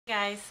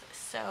Guys,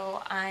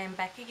 so I'm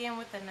back again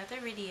with another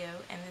video,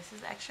 and this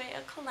is actually a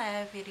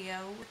collab video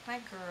with my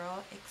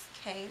girl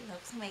XK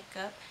Loves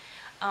Makeup.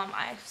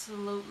 I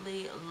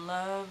absolutely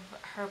love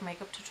her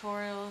makeup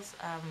tutorials.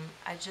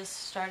 I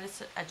just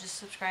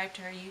subscribed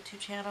to her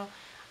YouTube channel.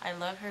 I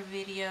love her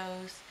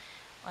videos.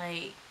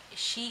 Like,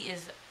 she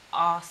is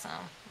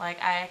awesome. Like,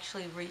 I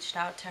actually reached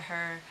out to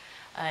her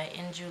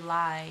in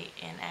July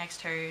and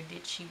asked her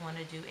did she want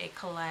to do a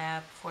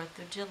collab 4th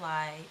of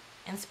July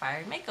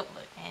inspired makeup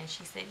look, and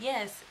she said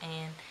yes,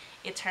 and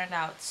it turned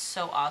out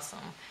so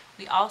awesome.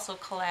 We also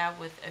collab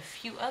with a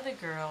few other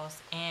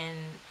girls, and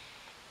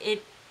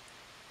it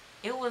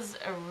was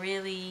a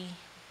really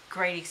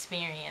great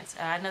experience.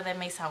 I know that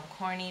may sound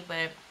corny,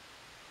 but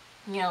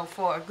you know,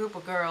 for a group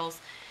of girls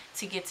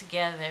to get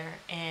together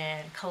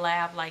and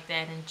collab like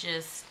that and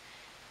just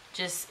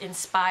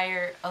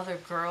inspire other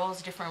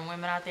girls, different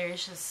women out there,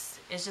 it's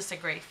just a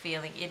great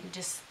feeling.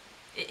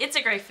 It's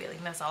a great feeling.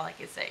 That's all I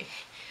can say.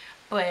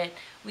 But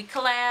we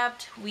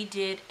collabed. We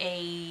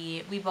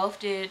both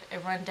did a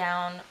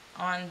rundown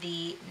on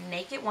the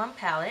Naked One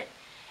palette,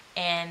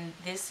 and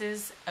this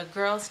is a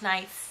Girls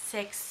Night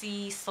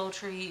Sexy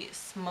Sultry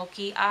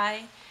Smoky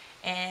Eye,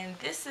 and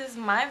this is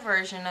my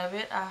version of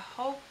it. I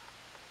hope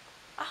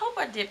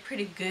I did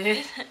pretty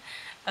good.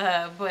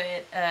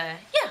 Yeah,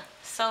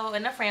 so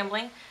enough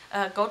rambling.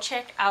 Go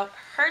check out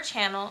her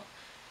channel.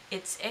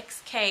 It's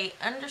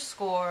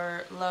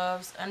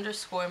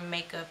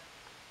xk_loves_makeup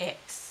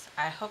x.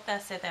 I hope I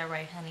said that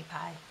right, honey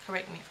pie.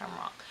 Correct me if I'm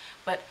wrong.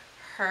 But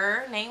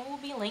her name will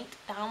be linked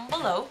down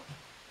below.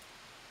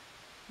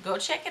 Go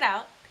check it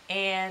out.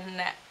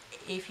 And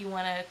if you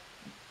want to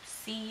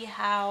see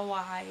how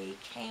I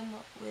came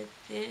up with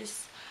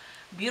this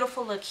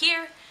beautiful look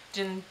here,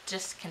 then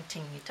just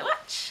continue to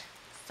watch.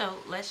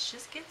 So let's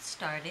just get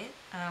started.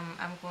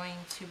 I'm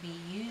going to be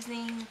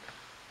using,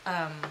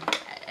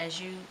 as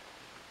you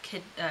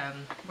could,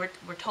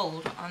 we're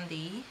told on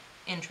the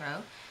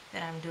intro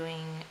that I'm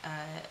doing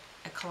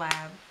a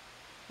collab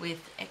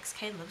with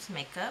XK Loves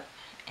Makeup,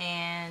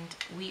 and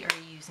we are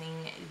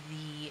using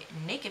the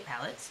Naked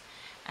palettes,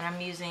 and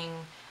I'm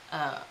using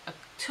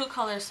two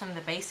colors from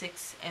the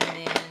basics and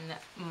then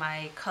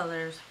my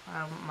colors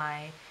from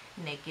my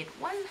Naked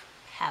One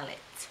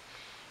palette.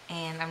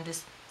 And I'm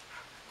just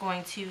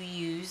going to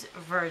use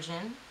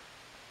Virgin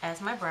as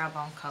my brow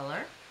bone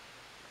color.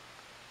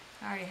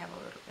 I already have a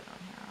little bit on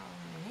here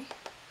already.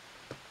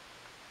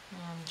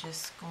 And I'm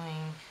just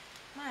going,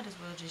 might as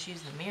well just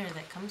use the mirror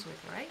that comes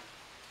with it, right?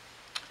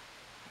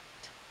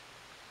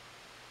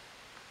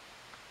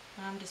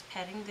 I'm just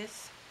patting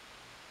this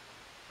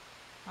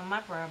on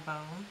my brow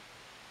bone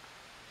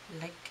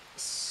like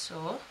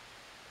so.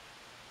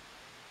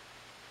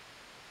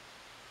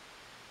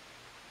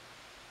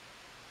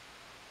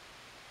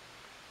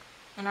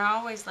 And I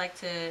always like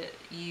to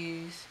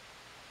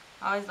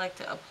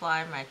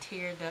apply my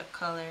tear duct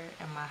color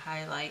and my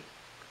highlight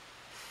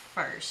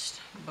first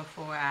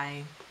before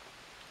I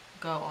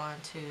go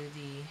on to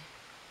the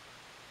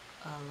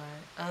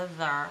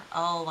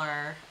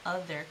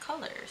other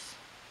colors.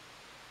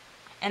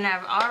 And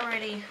I've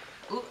already,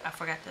 I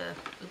forgot to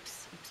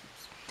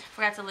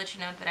let you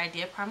know that I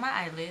did prime my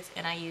eyelids,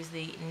 and I use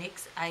the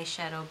NYX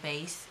eyeshadow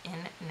base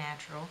in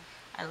Natural.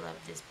 I love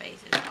this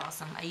base, it's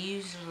awesome. I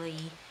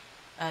usually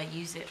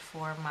use it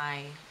for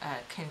my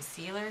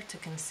concealer to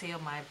conceal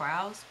my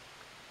brows,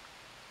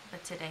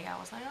 but today I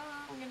was like,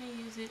 oh, I'm gonna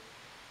use it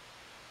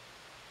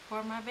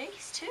for my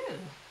base too,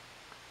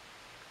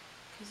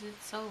 because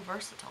it's so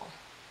versatile.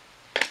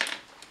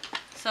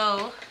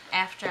 So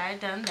after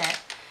I've done that,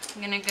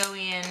 I'm gonna go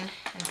in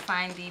and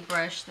find the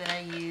brush that I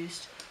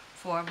used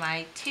for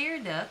my tear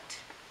duct,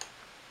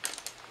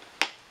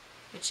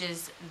 which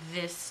is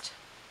this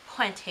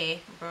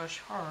pointy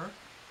brush here.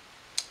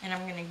 And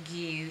I'm going to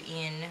go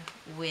in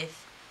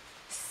with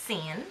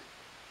Sin,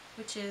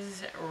 which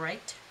is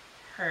right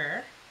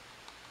here.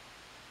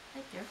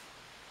 Right there.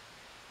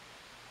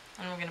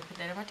 And I'm going to put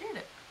that in my tear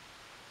duct.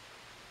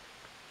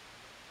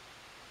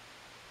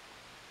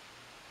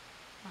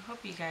 I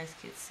hope you guys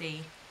could see.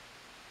 I'm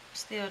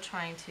still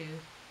trying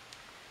to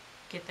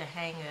get the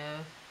hang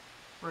of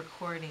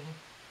recording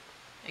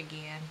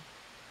again.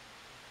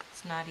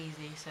 It's not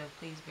easy, so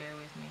please bear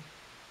with me.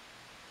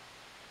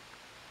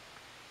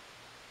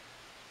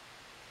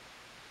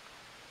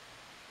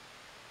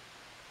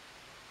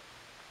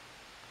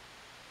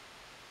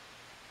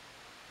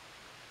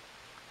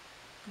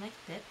 Like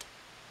that.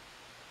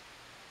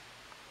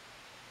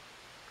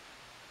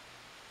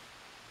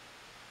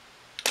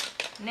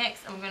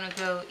 Next, I'm going to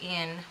go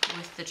in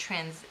with the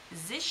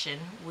transition,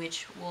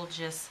 which will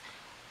just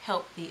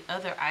help the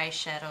other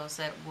eyeshadows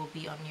that will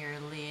be on your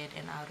lid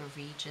and outer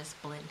V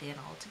just blend in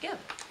all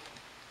together.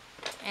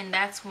 And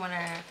that's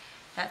where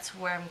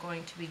I'm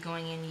going to be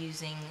going in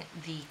using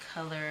the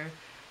color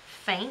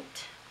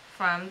Faint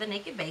from the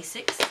Naked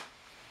Basics,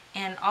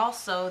 and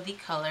also the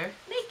color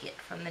Naked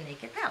from the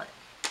Naked palette.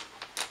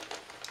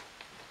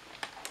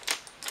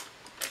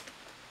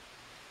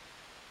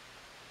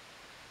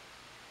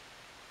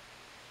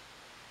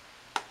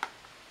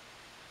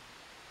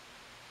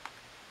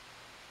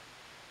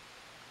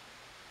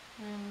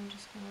 And I'm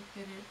just going to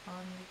put it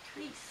on the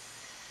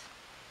crease.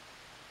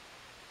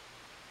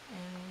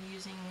 And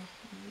using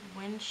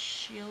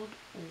windshield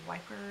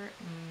wiper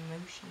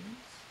motions.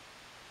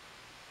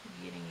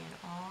 Getting it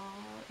all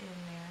in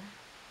there.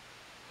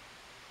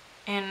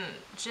 And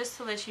just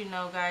to let you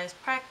know, guys,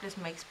 practice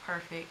makes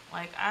perfect.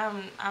 Like,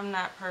 I'm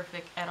not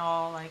perfect at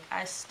all. Like,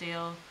 I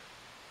still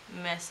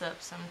mess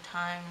up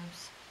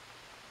sometimes.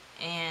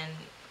 And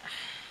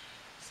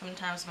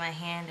sometimes my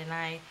hand and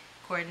eye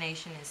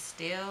coordination is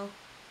still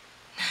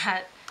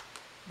not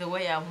the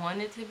way I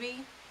want it to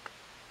be.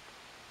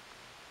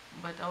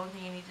 But the only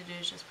thing you need to do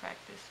is just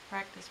practice.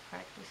 Practice,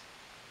 practice.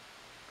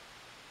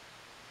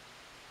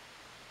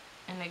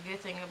 And the good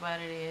thing about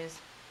it is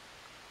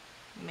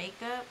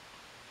makeup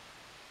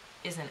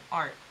is an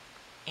art,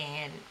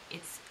 and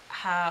it's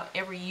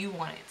however you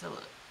want it to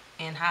look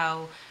and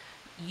how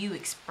you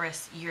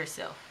express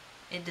yourself.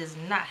 It does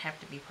not have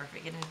to be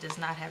perfect, and it does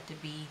not have to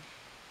be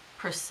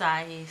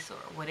precise or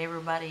what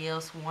everybody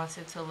else wants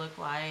it to look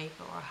like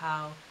or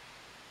how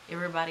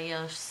everybody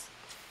else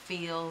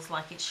feels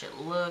like it should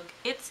look.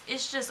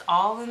 It's just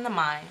all in the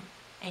mind,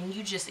 and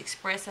you just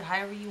express it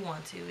however you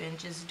want to and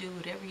just do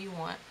whatever you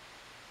want.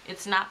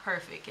 It's not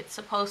perfect. It's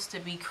supposed to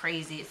be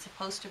crazy. It's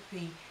supposed to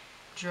be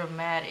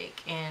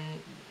dramatic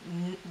and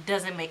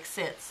doesn't make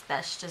sense.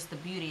 That's just the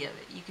beauty of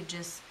it. You could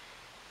just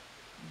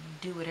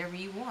do whatever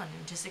you want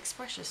and just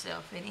express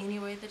yourself in any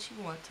way that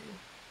you want to.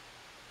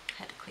 I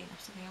had to clean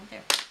up something over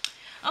there.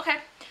 Okay,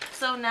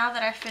 so now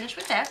that I finished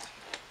with that,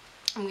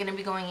 I'm going to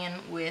be going in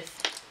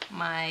with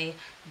my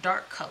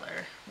dark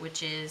color,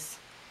 which is,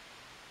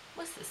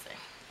 what's this thing?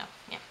 Oh,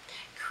 yeah,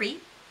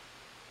 Creme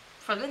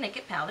from the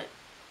Naked palette.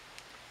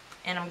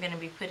 And I'm going to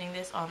be putting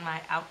this on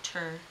my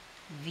outer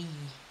V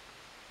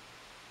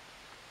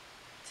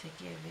to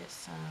give it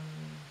some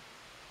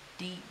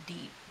deep,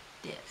 deep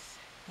depth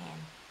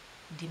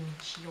and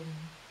dimension.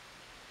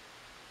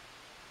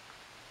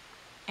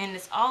 And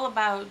it's all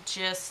about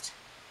just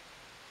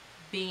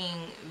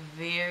being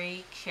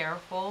very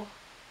careful.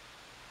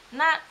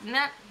 Not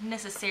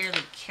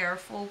necessarily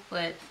careful,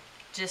 but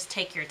just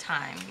take your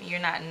time. You're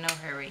not in no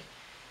hurry.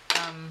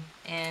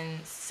 And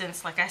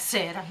since, like I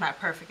said, I'm not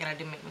perfect and I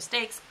do make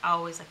mistakes, I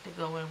always like to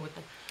go in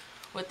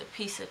with a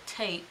piece of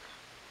tape,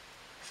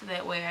 so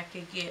that way I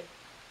could get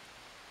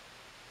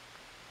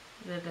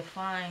the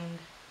defined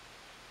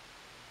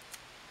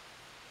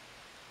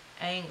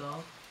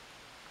angle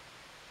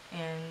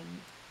and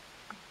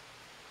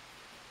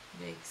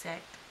the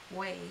exact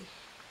way,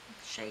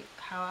 shape,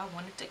 how I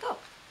want it to go.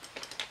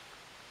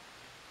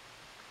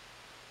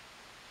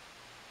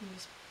 I'm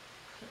just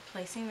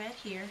placing that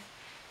here.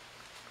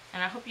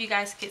 And I hope you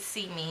guys could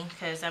see me,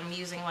 because I'm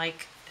using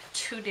like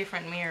 2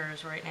 different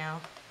mirrors right now.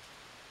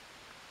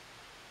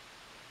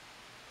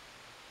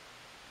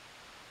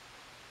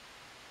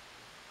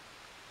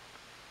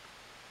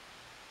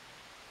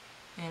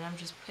 And I'm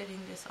just putting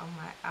this on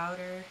my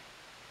outer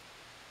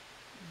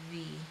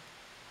V.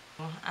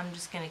 I'm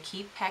just going to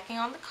keep packing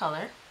on the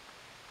color.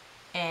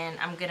 And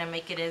I'm going to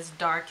make it as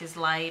dark, as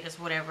light, as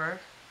whatever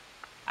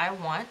I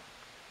want.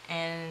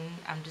 And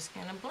I'm just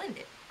going to blend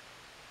it.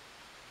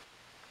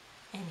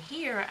 And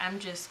here I'm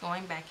just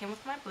going back in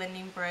with my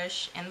blending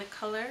brush and the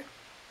color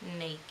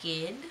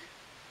Naked,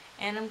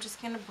 and I'm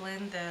just going to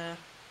blend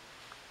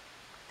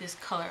this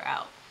color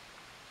out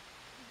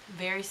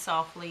very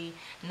softly,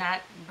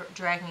 not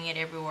dragging it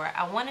everywhere.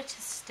 I want it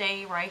to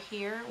stay right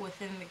here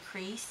within the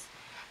crease,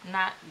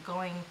 not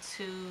going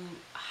too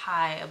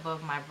high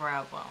above my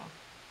brow bone.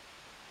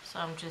 So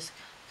I'm just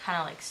kind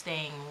of like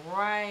staying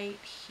right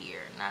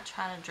here, not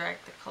trying to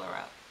drag the color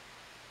out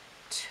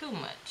too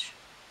much.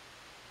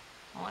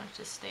 I want it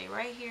to stay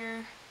right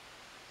here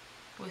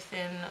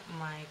within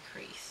my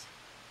crease.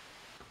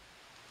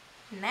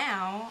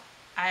 Now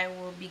I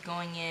will be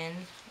going in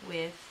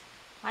with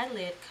my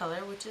lid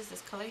color, which is this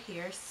color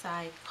here,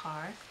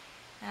 Sidecar,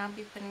 and I'll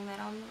be putting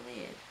that on the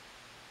lid.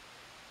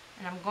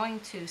 And I'm going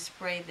to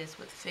spray this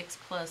with Fix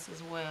Plus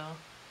as well,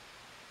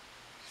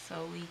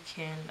 so we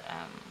can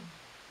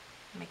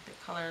make the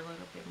color a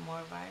little bit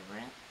more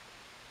vibrant.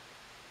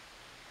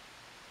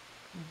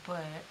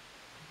 But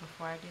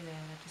before I do that,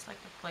 I just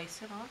like to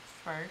place it on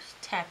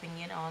first, tapping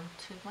it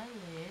onto my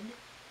lid.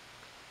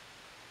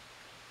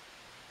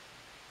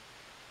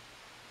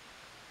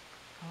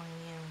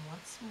 Going in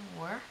once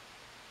more.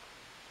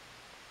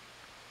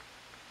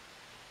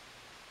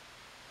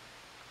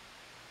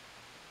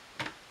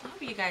 I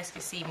hope you guys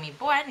can see me.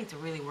 Boy, I need to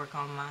really work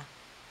on my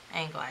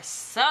angle. I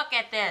suck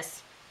at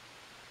this.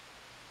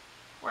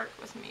 Work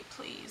with me,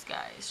 please,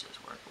 guys.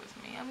 Just work with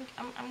me.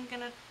 I'm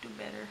gonna do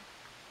better.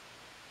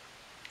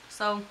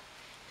 So,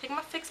 take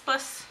my Fix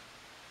Plus,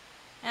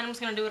 and I'm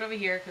just gonna do it over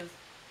here because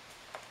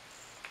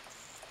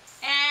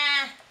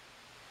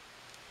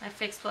my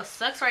Fix Plus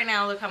sucks right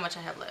now. Look how much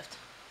I have left.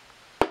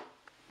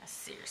 I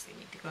seriously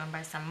need to go and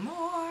buy some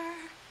more,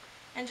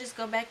 and just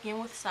go back in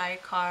with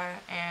Sidecar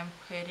and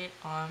put it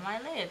on my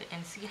lid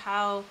and see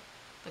how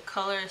the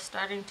color is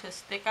starting to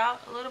stick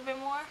out a little bit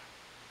more.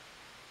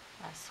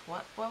 That's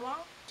what we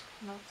want.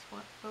 That's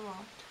what we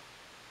want.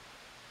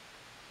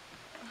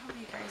 I hope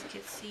you guys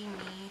can see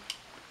me.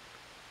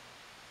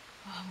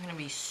 Oh, I'm gonna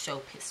be so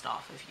pissed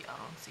off if y'all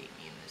don't see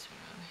me in this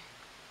room.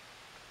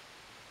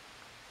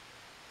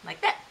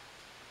 Like that.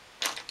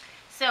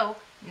 So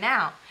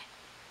now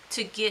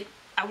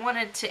I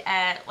wanted to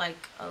add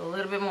like a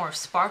little bit more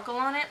sparkle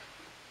on it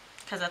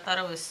because I thought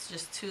it was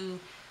just too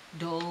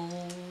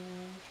dull.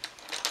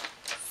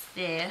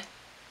 There.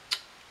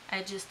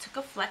 I just took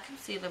a flat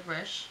concealer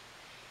brush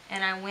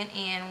and I went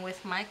in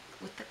with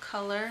the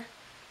color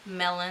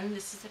Melon.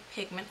 This is a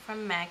pigment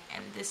from MAC,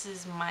 and this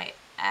is my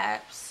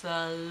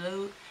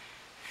absolute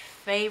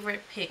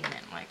favorite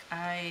pigment. Like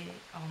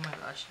oh my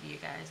gosh, you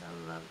guys, I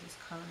love this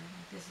color.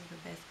 Like, this is the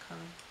best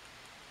color.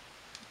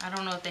 I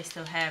don't know if they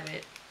still have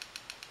it,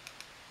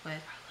 but I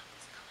love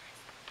this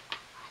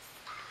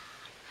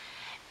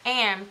color.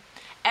 And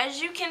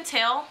as you can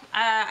tell,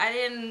 I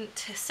didn't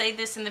say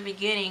this in the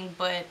beginning,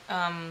 but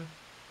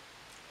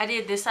I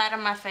did this side of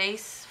my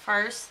face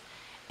first,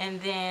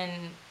 and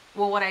then,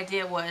 well, what I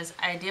did was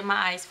I did my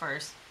eyes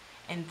first,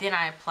 and then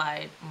I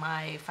applied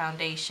my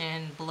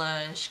foundation,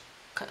 blush,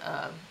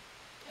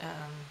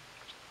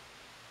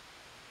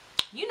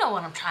 you know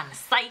what I'm trying to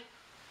say,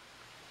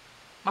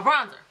 my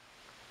bronzer.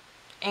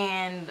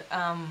 And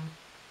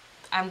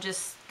I'm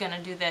just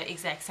gonna do the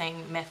exact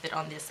same method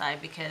on this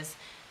side because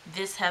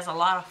this has a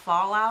lot of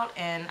fallout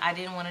and I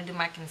didn't want to do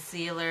my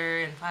concealer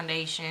and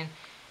foundation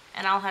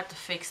and I'll have to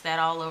fix that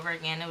all over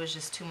again. It was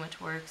just too much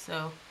work,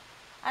 so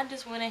I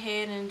just went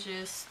ahead and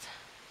just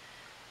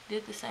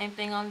did the same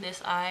thing on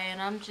this eye,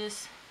 and I'm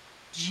just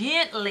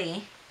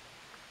gently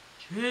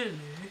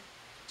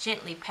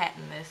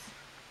patting this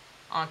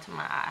onto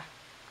my eye.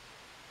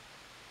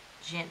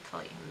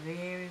 Gently,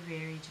 very,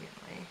 very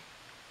gently.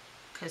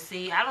 Cause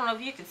see, I don't know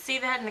if you could see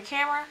that in the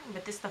camera,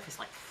 but this stuff is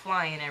like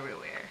flying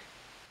everywhere.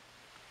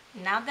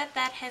 Now that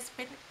that has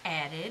been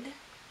added,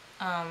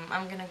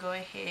 I'm gonna go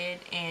ahead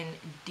and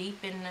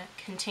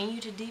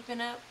continue to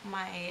deepen up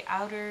my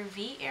outer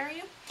V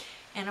area,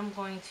 and I'm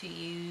going to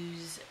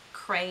use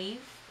Creme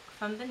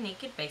from the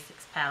Naked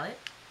Basics palette.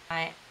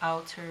 My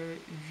outer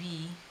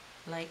V,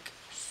 like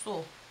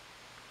so,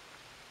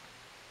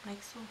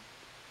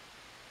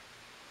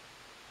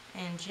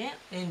 and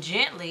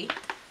gently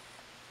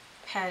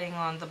patting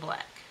on the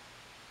black,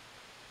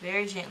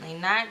 very gently,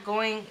 not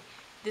going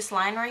this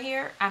line right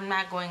here. I'm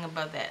not going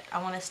above that.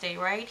 I want to stay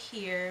right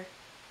here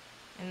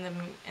in the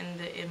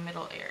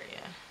middle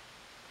area,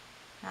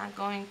 not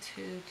going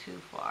too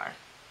far.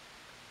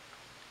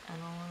 I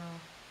don't want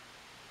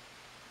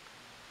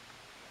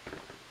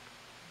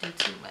to do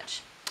too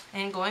much.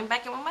 And going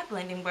back in with my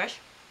blending brush,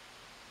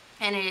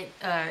 and it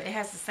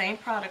has the same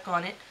product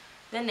on it,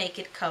 the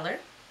Naked color,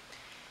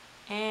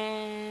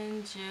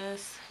 and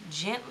just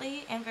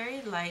gently and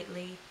very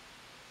lightly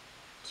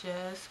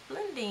just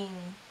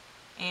blending.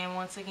 And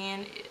once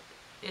again,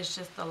 it's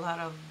just a lot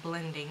of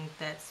blending.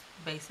 That's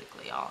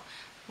basically all.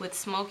 With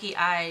smoky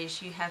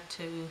eyes, you have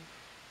to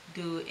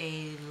do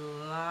a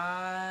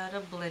lot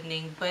of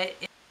blending. But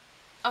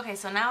okay,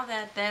 so now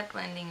that that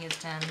blending is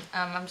done,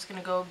 I'm just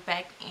gonna go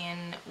back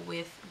in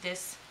with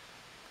this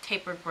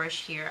tapered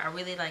brush here. I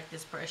really like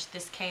this brush.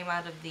 This came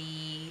out of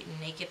the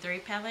Naked 3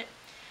 palette.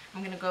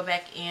 I'm gonna go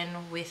back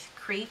in with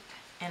Creme,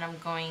 and I'm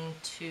going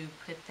to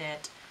put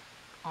that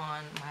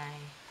on my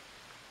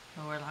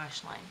lower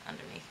lash line,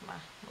 underneath my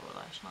lower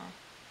lash line.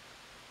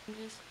 I'm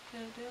just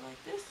gonna do it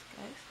like this,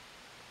 guys.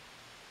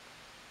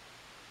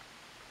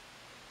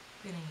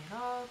 Putting it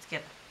all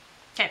together.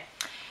 Okay,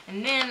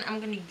 and then I'm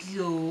gonna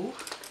go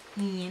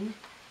in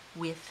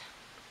with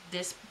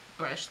this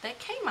brush that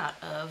came out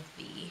of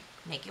the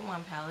Naked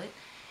 1 palette,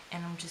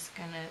 and I'm just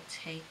gonna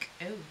take,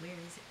 oh, where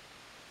is it?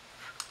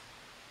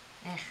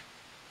 I'm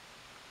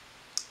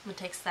gonna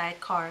take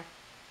Sidecar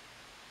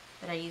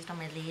that I used on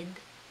my lid.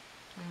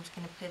 I'm just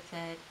gonna put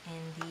that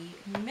in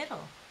the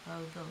middle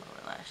of the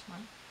lower lash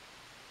line.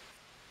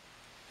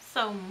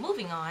 So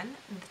moving on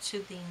to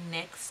the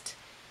next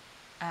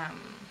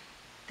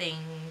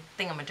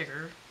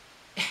thingamajigger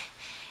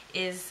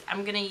is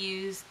I'm gonna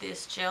use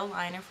this gel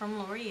liner from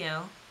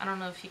L'Oreal. I don't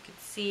know if you could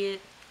see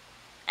it.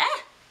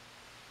 Ah!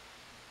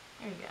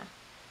 There you go.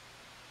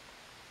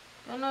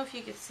 Don't know if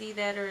you could see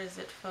that or is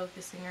it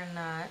focusing or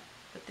not,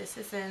 but this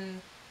is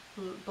in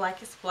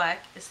Blackest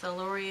Black. It's the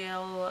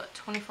L'Oreal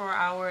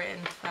 24-hour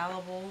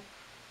infallible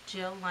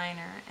gel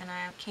liner, and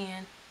I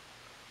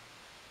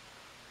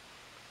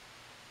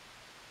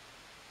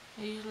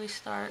usually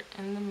start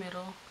in the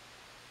middle.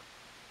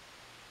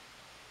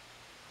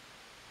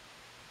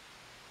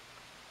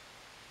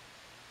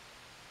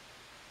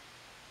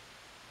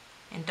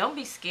 And don't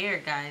be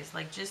scared, guys.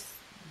 Like, just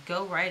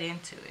go right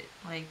into it.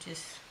 Like,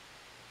 just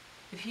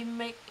if you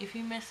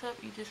mess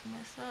up, you just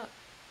mess up.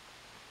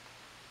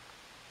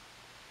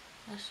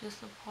 That's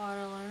just a part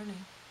of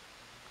learning.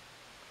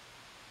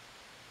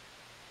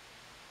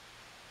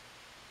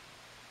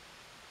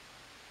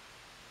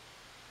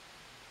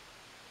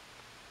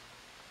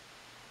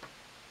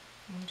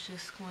 I'm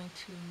just going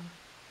to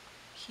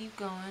keep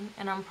going,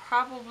 and I'm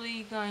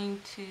probably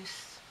going to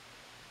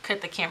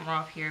cut the camera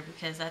off here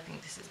because I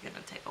think this is going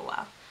to take a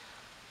while.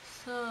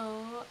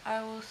 So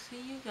I will see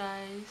you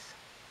guys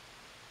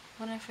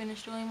when I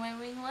finish doing my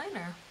wing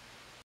liner.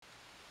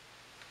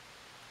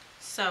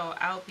 So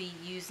I'll be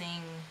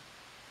using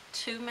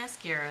 2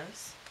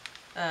 mascaras.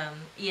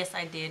 Yes,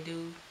 I did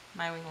do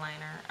my wing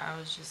liner. I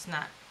was just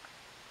not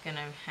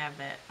gonna have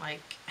that.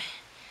 Like,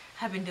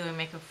 I've been doing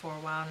makeup for a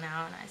while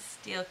now and I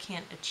still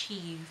can't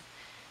achieve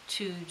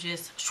to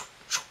just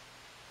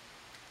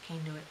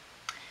can't do it.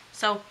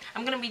 So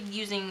I'm gonna be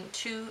using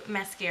 2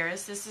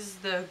 mascaras. This is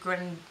the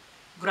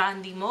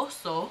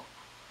Grandimoso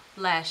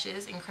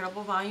Lashes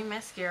Incredible Volume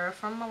Mascara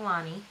from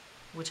Milani,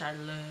 which I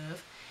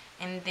love.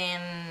 And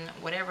then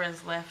whatever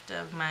is left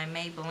of my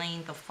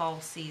Maybelline The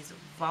Falsies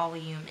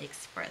Volume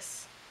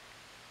Express.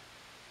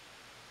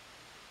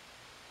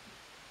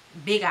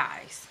 Big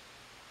eyes.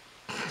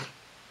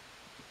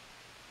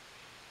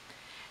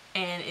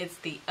 And it's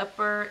the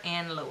upper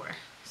and lower.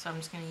 So I'm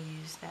just going to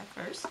use that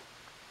first.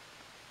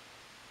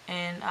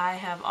 And I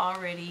have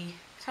already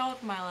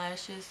curled my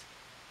lashes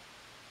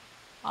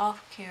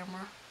off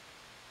camera.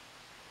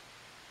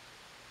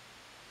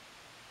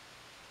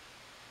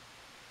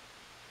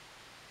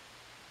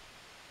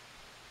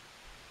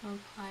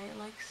 Apply it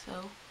like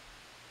so.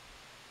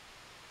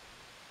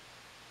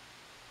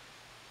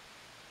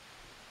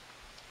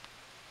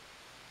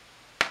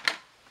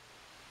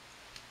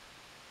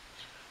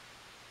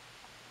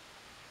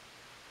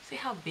 See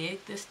how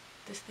big this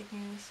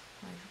thing is?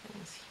 Like, this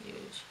thing is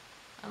huge.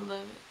 I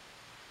love it.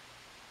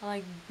 I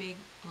like big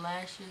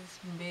lashes,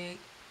 big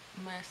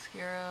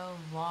mascara,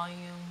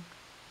 volume.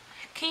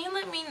 Can you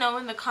let me know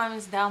in the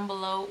comments down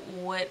below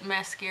what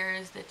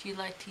mascaras that you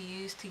like to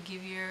use to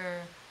give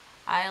your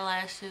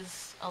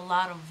eyelashes a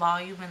lot of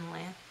volume and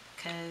length?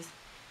 Because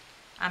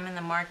I'm in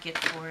the market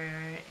for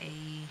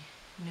a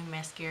new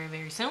mascara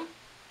very soon.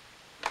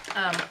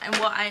 And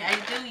well, I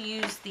do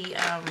use the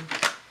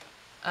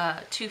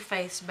Too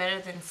Faced Better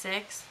Than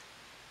Sex,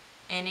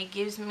 and it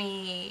gives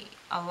me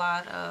a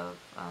lot of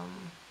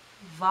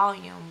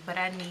volume, but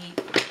I need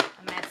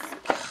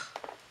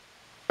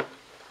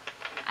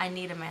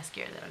a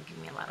mascara that'll give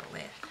me a lot of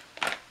length.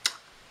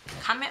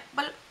 Comment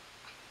below.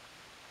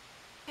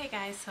 Okay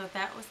guys, so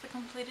that was the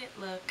completed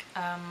look.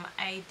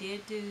 I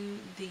did do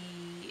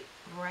the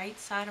right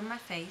side of my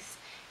face,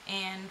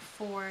 and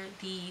for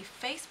the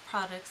face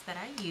products that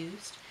I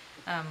used,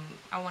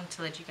 I wanted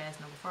to let you guys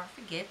know before I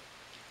forget.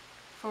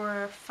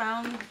 For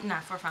primer,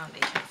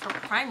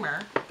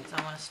 because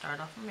I want to start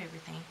off from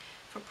everything.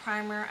 For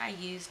primer, I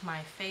used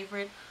my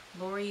favorite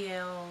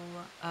L'Oreal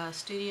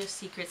Studio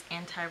Secrets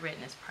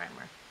Anti-Redness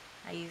Primer.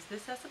 I used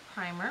this as a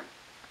primer.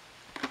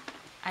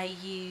 I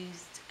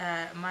used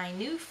my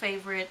new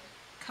favorite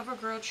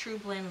CoverGirl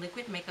TruBlend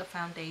Liquid Makeup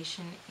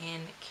Foundation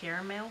in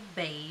Caramel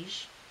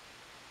Beige.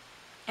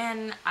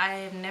 And I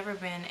have never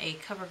been a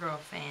CoverGirl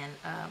fan,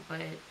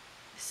 but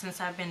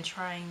since I've been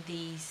trying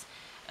these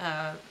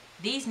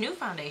new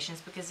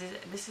foundations, because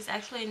this is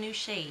actually a new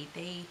shade.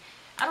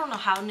 I don't know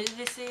how new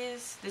this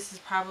is. This is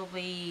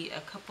probably a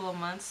couple of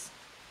months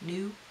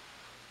new,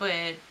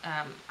 but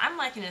I'm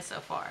liking it so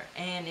far,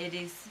 and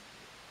it's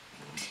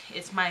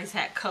my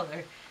exact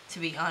color, to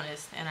be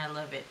honest, and I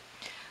love it.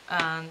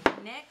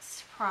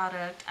 Next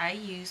product I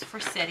use for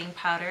setting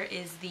powder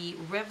is the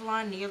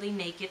Revlon Nearly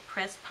Naked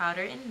Pressed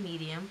Powder in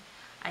medium.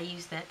 I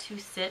use that to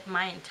set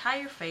my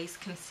entire face.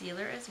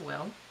 Concealer as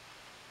well.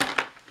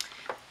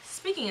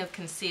 Speaking of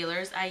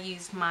concealers, I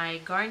used my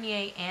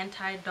Garnier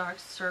Anit-dark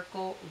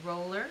Circle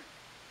Roller.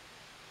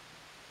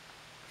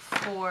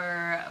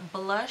 For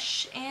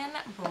blush and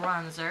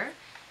bronzer,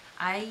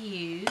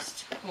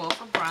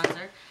 for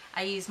bronzer,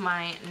 I used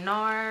my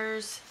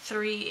NARS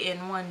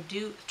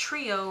 3-in-1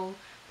 Trio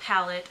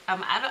palette.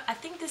 I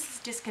think this is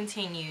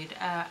discontinued.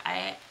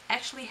 I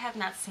actually have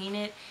not seen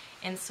it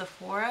in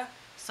Sephora,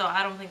 so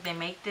I don't think they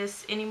make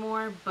this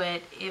anymore,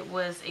 but it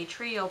was a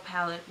trio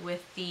palette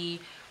with the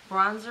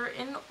bronzer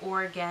in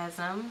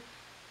Orgasm.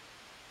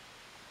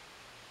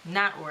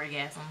 Not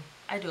Orgasm.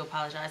 I do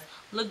apologize.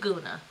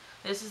 Laguna.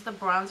 This is the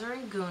bronzer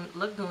in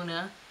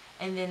Laguna.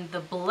 And then the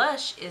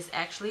blush is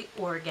actually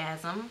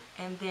Orgasm.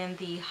 And then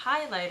the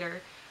highlighter,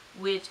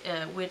 which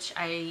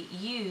I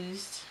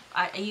used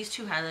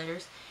 2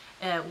 highlighters,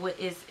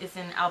 is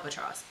in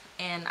Albatross.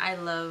 And I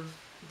love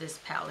this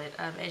palette.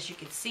 As you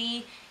can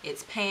see,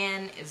 its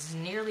pan is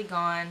nearly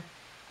gone.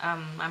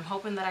 I'm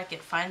hoping that I could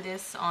find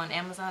this on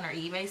Amazon or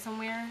eBay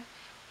somewhere.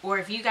 Or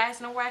if you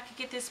guys know where I could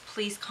get this,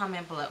 please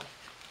comment below.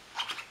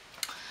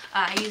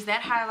 I used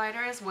that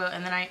highlighter as well,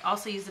 and then I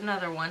also used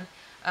another one,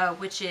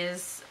 which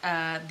is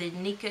the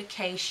Nicka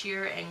K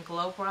Sheer and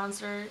Glow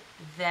Bronzer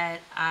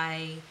that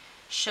I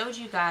showed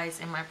you guys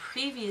in my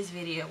previous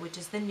video, which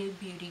is the Nude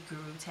Beauty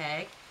Guru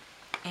tag.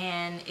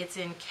 And it's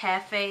in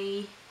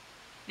Cafe.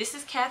 This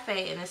is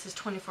Cafe, and this is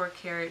 24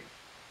 karat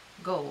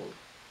gold.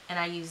 And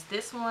I used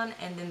this one,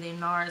 and then the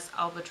NARS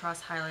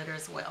Albatross highlighter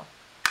as well.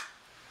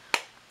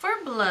 For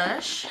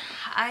blush,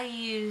 I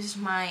used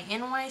my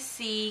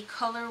NYC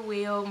Color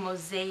Wheel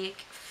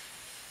Mosaic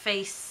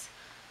Face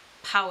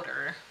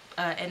Powder,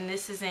 and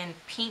this is in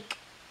Pink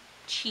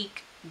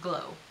Cheek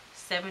Glow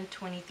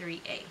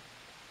 723A.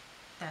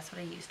 that's what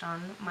I used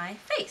on my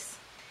face.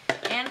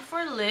 And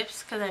for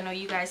lips, because I know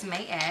you guys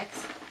may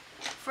ask,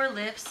 for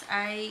lips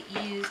I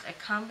used a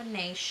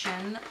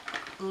combination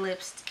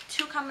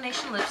two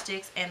combination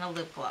lipsticks and a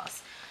lip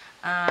gloss.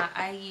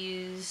 I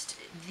used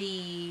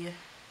the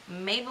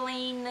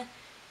Maybelline,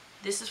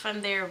 this is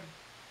from their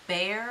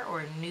Bare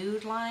or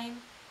Nude line.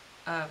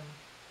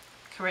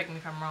 Correct me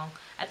if I'm wrong.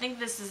 I think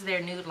this is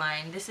their Nude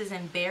line. This is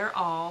in Bare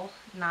All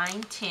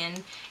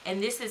 910,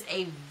 and this is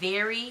a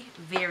very,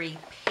 very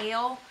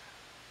pale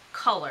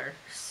color,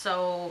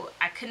 so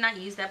I could not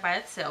use that by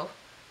itself.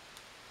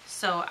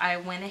 So I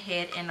went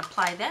ahead and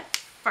applied that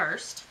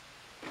first,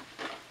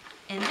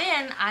 and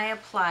then I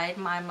applied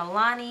my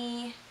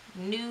Milani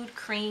Nude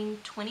Cream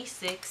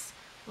 26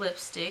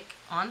 lipstick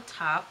on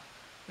top,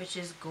 which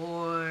is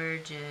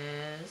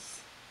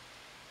gorgeous.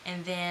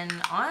 And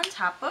then on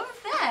top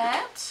of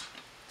that,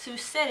 to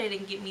set it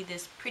and get me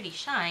this pretty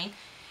shine,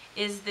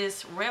 is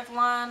this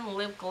Revlon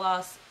lip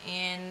gloss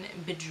in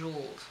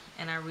Bejeweled,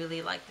 and I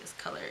really like this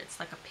color. It's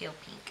like a pale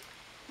pink.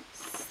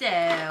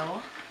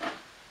 So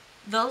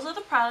those are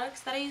the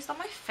products that I used on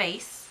my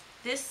face.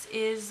 This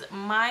is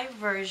my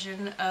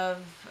version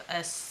of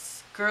a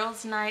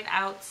girls' night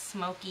out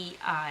smoky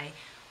eye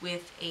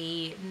with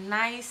a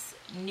nice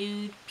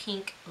nude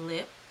pink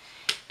lip.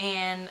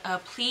 And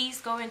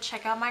please go and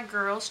check out my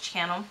girl's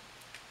channel.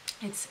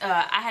 It's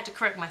I had to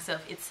correct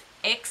myself. It's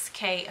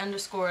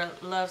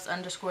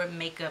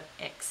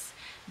xk_loves_makeup_x.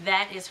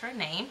 That is her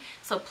name.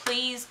 So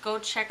please go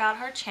check out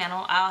her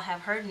channel. I'll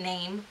have her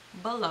name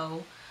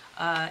below.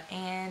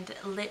 And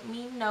let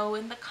me know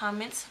in the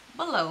comments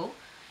below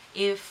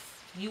if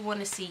you want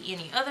to see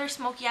any other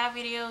smoky eye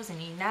videos,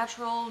 any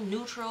natural,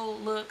 neutral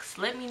looks.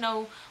 Let me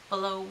know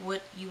below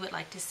what you would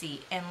like to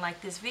see. And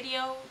like this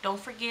video, don't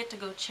forget to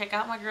go check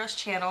out my girl's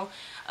channel.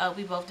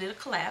 We both did a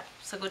collab,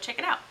 so go check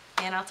it out.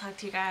 And I'll talk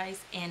to you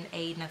guys in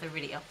another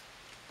video.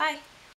 Bye.